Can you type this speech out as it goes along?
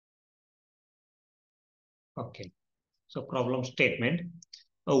Okay. So problem statement.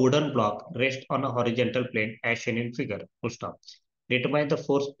 A wooden block rests on a horizontal plane as shown in figure. Full stop. Determine the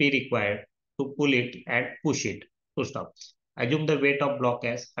force P required to pull it and push it. Full stop. Assume the weight of block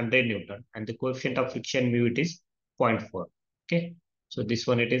as 100 Newton and the coefficient of friction mu it is 0.4. Okay. So this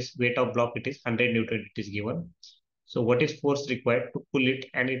one it is weight of block, it is 100 Newton it is given. So what is force required to pull it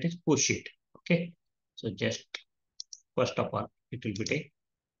and it is push it. Okay. So just first of all it will be the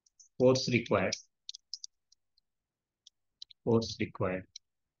force required, force required,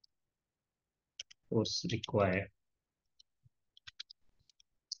 force required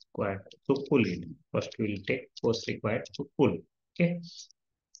to pull it. First we will take force required to pull. Okay.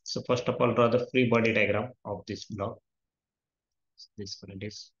 So first of all, draw the free body diagram of this block. This one it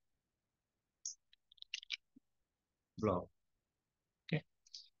is block. Okay.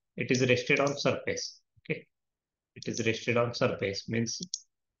 It is rested on surface. Okay. It is rested on surface means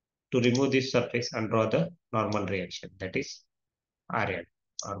to remove this surface and draw the normal reaction, that is Rn.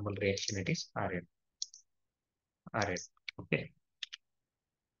 Normal reaction it is Rn. Rn. Okay.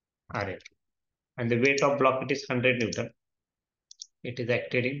 Rn. And the weight of block it is 100 Newton. It is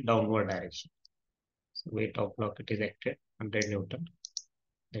acted in downward direction. So weight of block it is acted 100 Newton.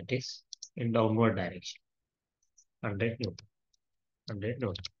 That is in downward direction. 100 Newton. 100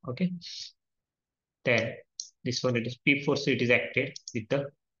 Newton. Okay. Then this one it is P force, it is acted with the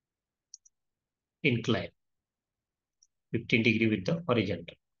incline 15 degree with the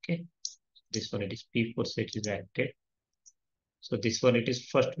horizontal. Okay. This one it is P force, it is acted. So this one it is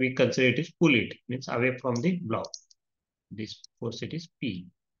first we consider it is pull it, means away from the block. This force it is P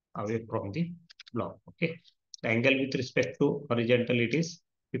away from the block. Okay. The angle with respect to horizontal it is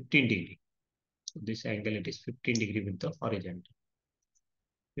 15 degree. So this angle it is 15 degree with the horizontal.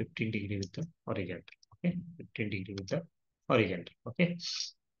 15 degree with the horizontal. Okay. 15 degree with the horizontal. Okay.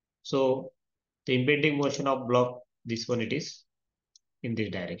 So the impending motion of block, this one it is in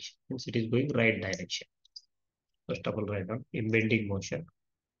this direction, means it is going right direction. First of all, write down impending motion.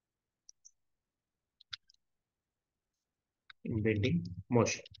 Impending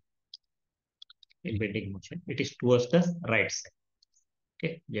motion. Impending motion. It is towards the right side.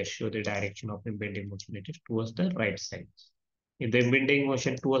 Okay, just show the direction of impending motion. It is towards the right side. If the impending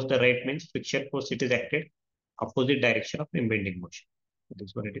motion towards the right means friction force, it is acted opposite direction of impending motion. So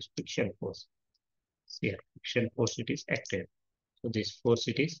this one it is friction force. See here, friction force it is acted. So this force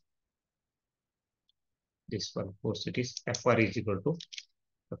it is, this one force it is Fr is equal to,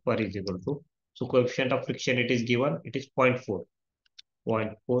 Fr is equal to, so coefficient of friction it is given, it is 0.4.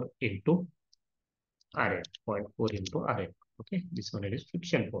 0.4 into Rn. 0.4 into Rn. Okay, this one it is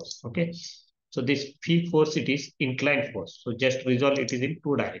friction force. Okay, so this P force it is inclined force. So just resolve it is in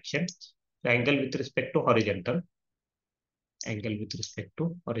two directions. The angle with respect to horizontal. Angle with respect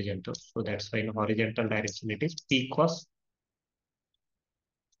to horizontal. So that's why in horizontal direction it is P cos.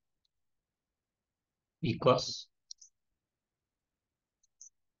 P cos.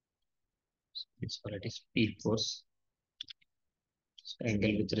 This one it is P force. So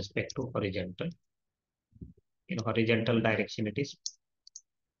angle with respect to horizontal. In horizontal direction it is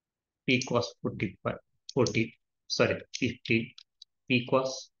P cos 40, sorry, 50, P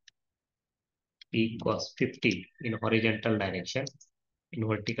cos 50 in horizontal direction. In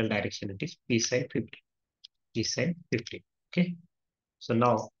vertical direction it is P sine 50. P sine 50. Okay. So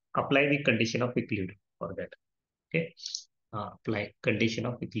now apply the condition of equilibrium for that. Okay. Apply condition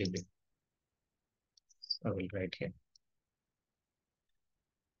of equilibrium. I will write here.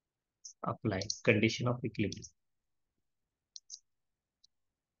 Apply condition of equilibrium.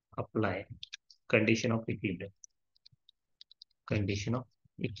 Apply condition of equilibrium. Condition of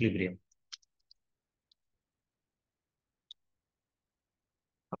equilibrium.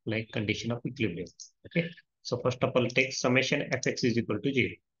 Apply condition of equilibrium. Okay. So first of all, take summation fx is equal to 0.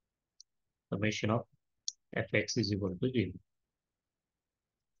 Summation of fx is equal to 0.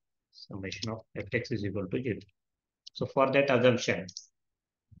 Summation of fx is equal to 0. So for that assumption,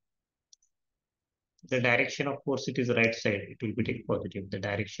 the direction of force it is right side, it will be take positive. The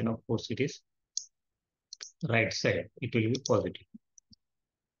direction of force it is right side, it will be positive.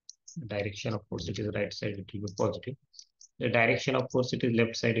 The direction of force it is right side, it will be positive. The direction of force it is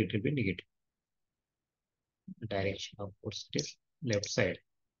left side, it will be negative. The direction of force it is left side,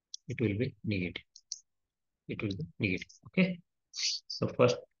 it will be negative. It will be negative. Okay. So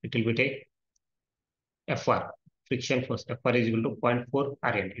first it will be take Fr, friction force. Fr is equal to 0.4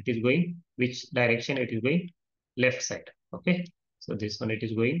 Rn. It is going which direction? It is going left side. Okay. So this one it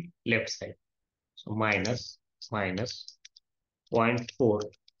is going left side. So minus 0.4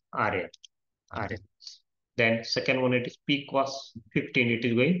 Rn. Then second one it is P cos 15. It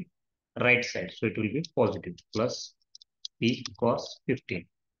is going right side. So it will be positive plus P cos 15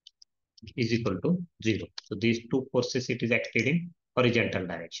 is equal to 0. So these two forces it is acted in horizontal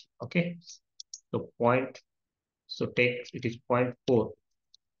direction. Okay. So take it is 0.4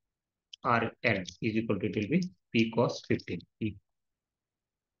 Rn is equal to, it will be P cos 15.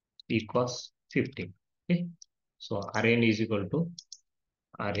 P cos 15. Okay. So Rn is equal to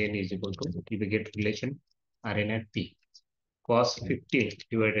it will be get relation Rn and P. Cos 15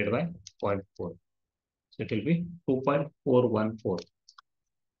 divided by 0.4. So it will be 2.414.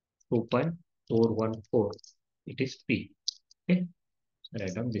 2.414. It is P. Okay.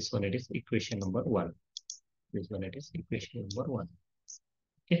 Write down this one. It is equation number 1. This one it is equation number 1.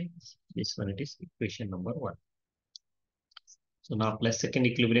 Okay. This one it is equation number 1. So now apply second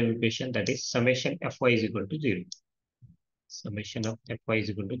equilibrium equation, that is summation Fy is equal to 0. Summation of Fy is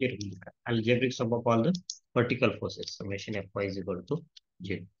equal to 0. Algebraic sum of all the vertical forces. Summation Fy is equal to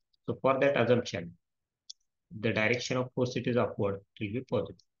 0. So for that assumption, the direction of force it is upward, it will be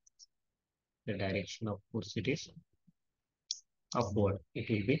positive. The direction of force it is upward, it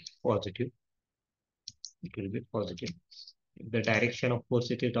will be positive. It will be positive. If the direction of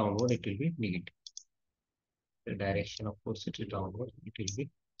force it is downward, it will be negative. The direction of force it is downward, it will be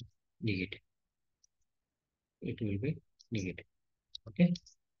negative. It will be negative. Okay.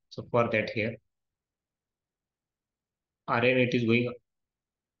 So for that here, Rn it is going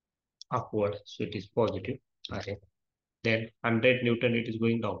upward, so it is positive Rn. Then 100 Newton it is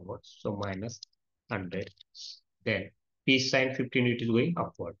going downward, so minus 100. Then P sine 15 it is going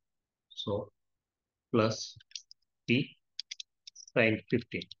upward, so plus P sine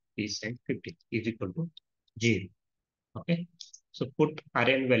 15. P sine 15 is equal to 0. Okay. So put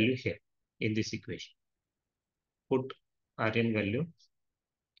Rn value here in this equation. Put Rn value.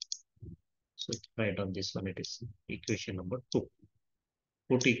 So write on this one, it is equation number 2.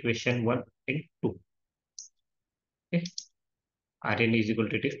 Put equation 1 in 2. Okay. Rn is equal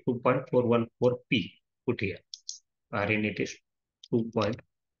to, it is 2.414 P. Put here. Rn it is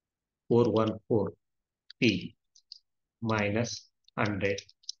 2.414 P minus 100,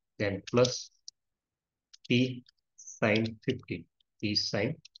 then plus P sine 15. P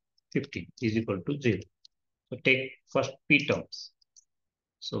sine 15 is equal to 0. So take first P terms.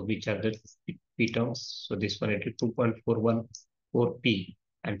 So which are the P terms? So this one it is 2.414 P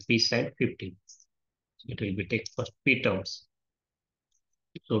and P sine 15. So it will be take first P terms.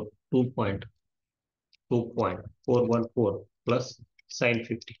 So 2.414 plus sine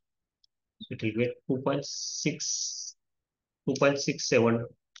 50. So it will be 2.6, 2.67,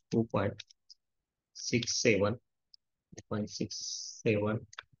 2.67,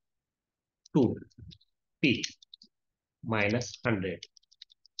 2.672 P minus 100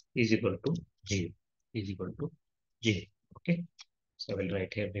 is equal to 0. Is equal to 0. Okay. So I will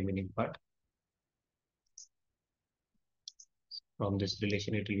write here remaining part. From this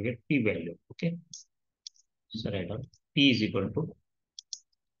relation, it will get P value. Okay. So write down P is equal to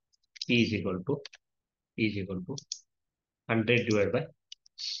 100 divided by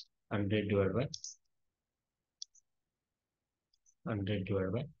 100 divided by 100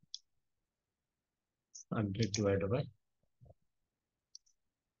 divided by 100 divided by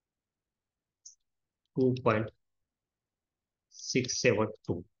 2.672.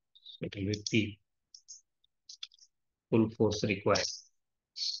 So it will be P full force required.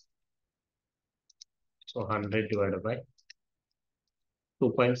 So 100 divided by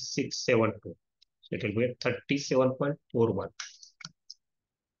 2.672. So it will be 37.41.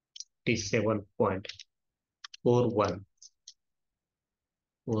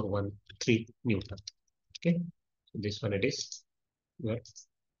 37.413 Newton. Okay. So this one it is your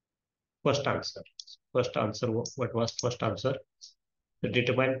first answer. First answer, what was first answer? To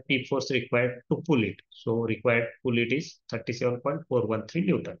determine P force required to pull it. So required pull it is 37.413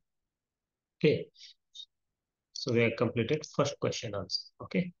 Newton. Okay. So we have completed first question answer.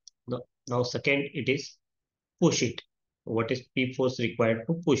 Okay. Now second it is push it. What is P force required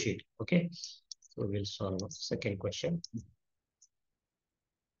to push it? Okay. So we'll solve second question.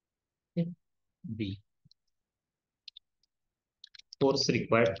 Okay. B. Force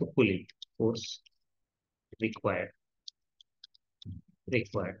required to pull it. Force required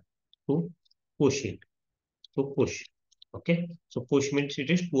to push it. To push. Okay. So push means it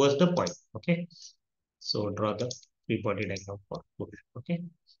is towards the point. Okay. So draw the free body diagram for push. Okay.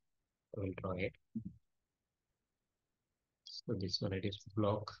 I will draw it. So this one it is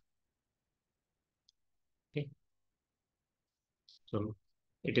block. Okay. So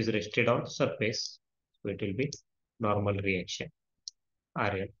it is rested on surface. So it will be normal reaction.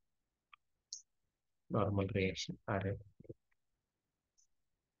 RL. Normal reaction. RL.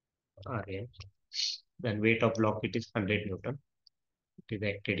 Rn. Then weight of block it is 100 Newton. It is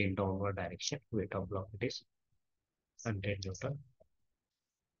acted in downward direction. Weight of block it is 100 Newton.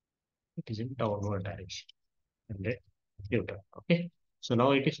 It is in downward direction. 100 Newton. Okay. So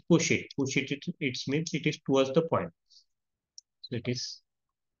now it is push it. Push it. It means it is towards the point. So it is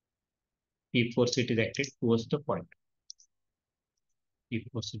P force it is acted towards the point. P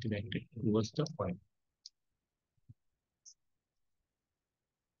force it is acted towards the point.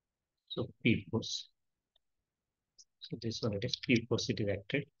 So P force. So this one it is P force it is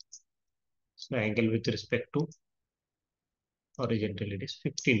acted. So angle with respect to horizontal it is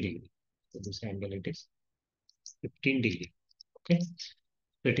 15 degree. So this angle it is 15 degree. Okay.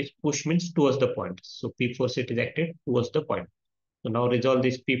 So it is push means towards the point. So P force it is acted towards the point. So now resolve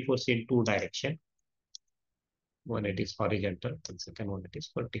this P force in two direction. One it is horizontal and second one it is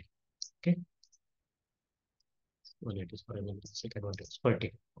vertical. Okay. One it is horizontal, second one is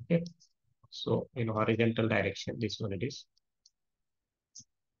vertical. Okay. So in horizontal direction, this one it is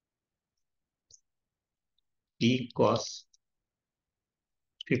P cos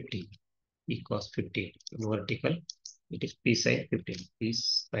 15. P cos 15. In vertical, it is P sin 15. P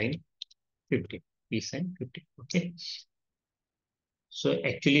sin 15. P sin 15. Okay. So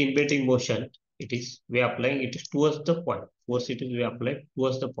actually in bending motion, it is we are applying it is towards the point. Force it is we apply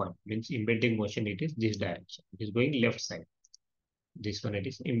towards the point. Means in bending motion, it is this direction. It is going left side. This one it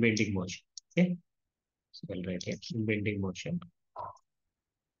is in bending motion. Okay. So we'll write here in bending motion.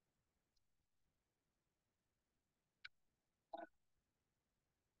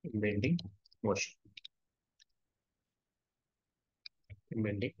 In bending motion. In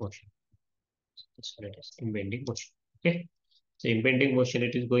bending motion. This one it is in bending motion. Okay. So in bending motion,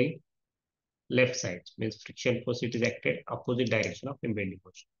 it is going left side. Means friction force it is acted opposite direction of impending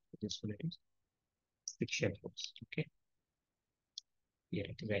motion. So this one it is friction force. Okay. Here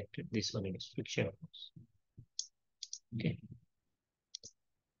it is acted. This one it is friction force. Okay.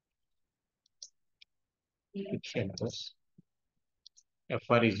 Friction force.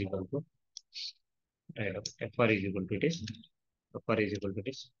 Fr is equal to Fr is equal to it is Fr is equal to it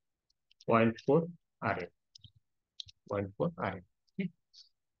is 0.4 Rn. 0.4 Rn. Okay.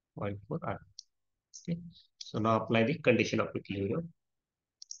 0.4 Rn. Okay. So now apply the condition of equilibrium.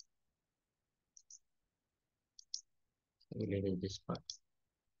 We will erase this part.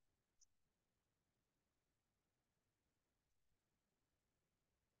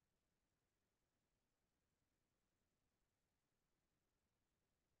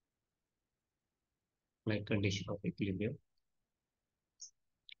 Apply condition of equilibrium.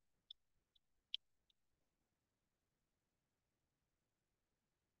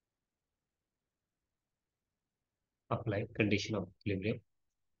 Apply condition of equilibrium.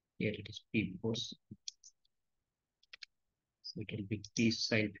 Here it is P force. So it will be P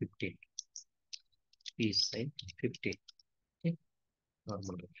sin 15. P sin 15. Okay.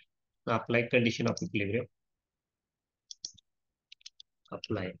 Normal. Now apply condition of equilibrium.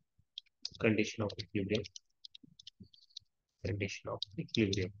 Apply condition of equilibrium. Condition of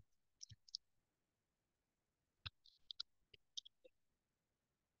equilibrium.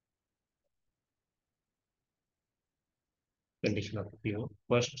 Condition of equilibrium.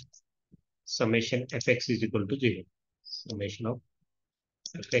 First, summation fx is equal to 0. Summation of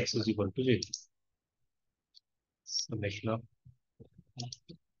fx is equal to 0. Summation of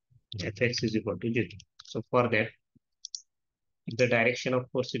fx is equal to 0. So for that, if the direction of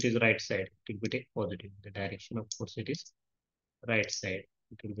force it is right side, it will be take positive. The direction of force it is right side,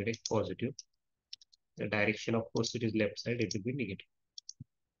 it will be take positive. The direction of force it is left side, it will be negative.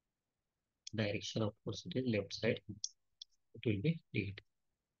 Direction of force it is left side, it will be negative.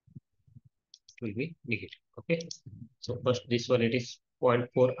 It will be negative. Okay. So first this one it is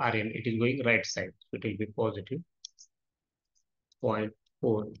 0.4 Rn. It is going right side, so it will be positive.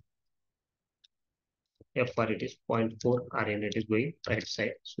 0.4 Fr it is 0.4 Rn. It is going right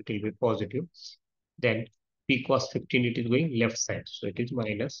side, so it will be positive. Then P cos 15 it is going left side, so it is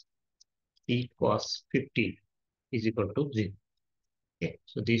minus P cos 15 is equal to 0. Okay.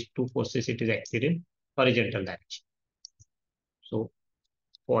 So these two forces it is acted in horizontal direction. So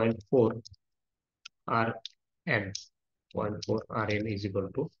 0.4 Rn 0.4 Rn is equal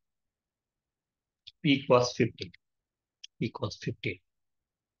to P cos 15. P cos 15.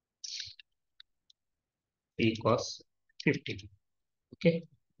 P cos 15. Okay.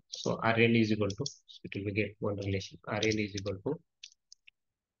 So Rn is equal to, so it will get one relation. Rn is equal to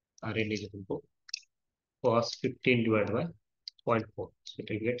cos 15 divided by 0.4. So it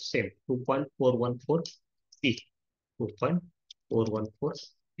will get same 2.414 P. 2.414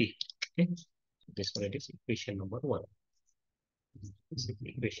 P. Okay. So this one it is equation number 1. This is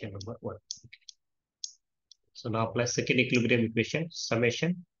equation number 1. So now apply second equilibrium equation,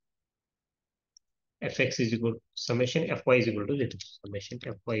 summation fx is equal summation fy is equal to 0. Summation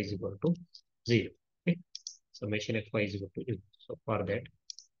fy is equal to 0. Okay. Summation fy is equal to 0. So for that,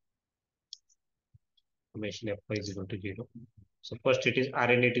 summation fy is equal to 0. So first it is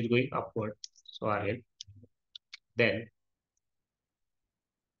Rn, it is going upward. So Rn. Then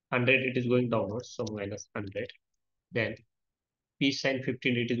 100 it is going downwards. So minus 100. Then p sine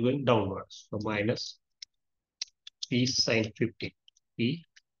 15 it is going downwards. So minus p sine 15. P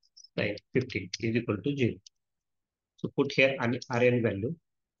sine 15 is equal to 0. So put here an Rn value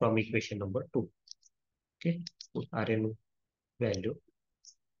from equation number 2. Okay. Put Rn value.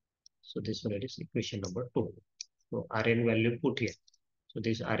 So this one is equation number 2. So Rn value put here. So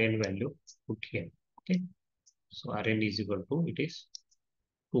this Rn value put here. Okay. So Rn is equal to, it is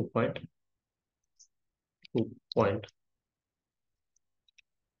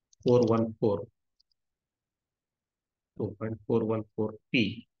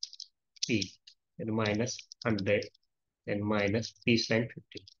 2.414 P and minus 100 and minus P sine 15.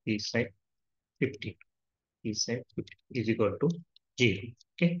 P sine 15. P sine 15 is equal to 0.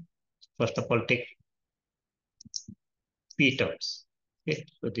 Okay. First of all, take P terms. Okay.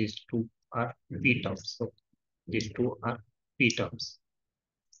 So these two are P terms. So these two are P terms.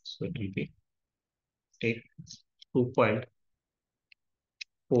 So it will be take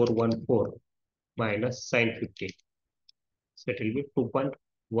 2.414 minus sine 15. So it will be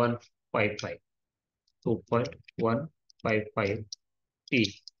 2.155. 2.155 T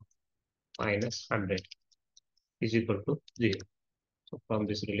minus 100 is equal to 0. So from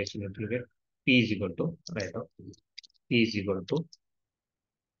this relation, it will get P is equal to, right now, P is equal to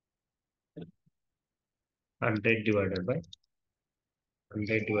 100 divided by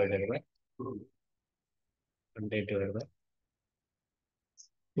 100 divided by 100 divided by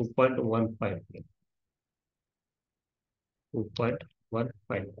 2.15.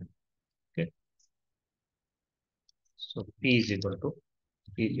 2.15. Okay. So P is equal to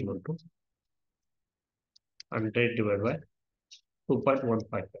 100 divided by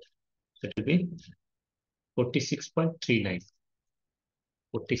 2.15. So it will be 46.39.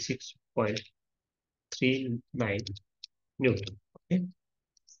 46.39 Newton. Okay.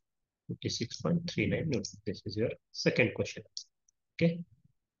 56.39 Newton. This is your second question. Okay.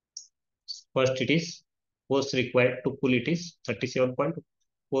 First, it is force required to pull it is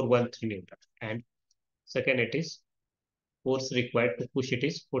 37.413 Newton. And second, it is force required to push it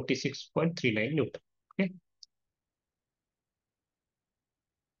is 46.39 Newton. Okay.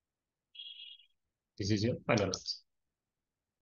 This is your final answer.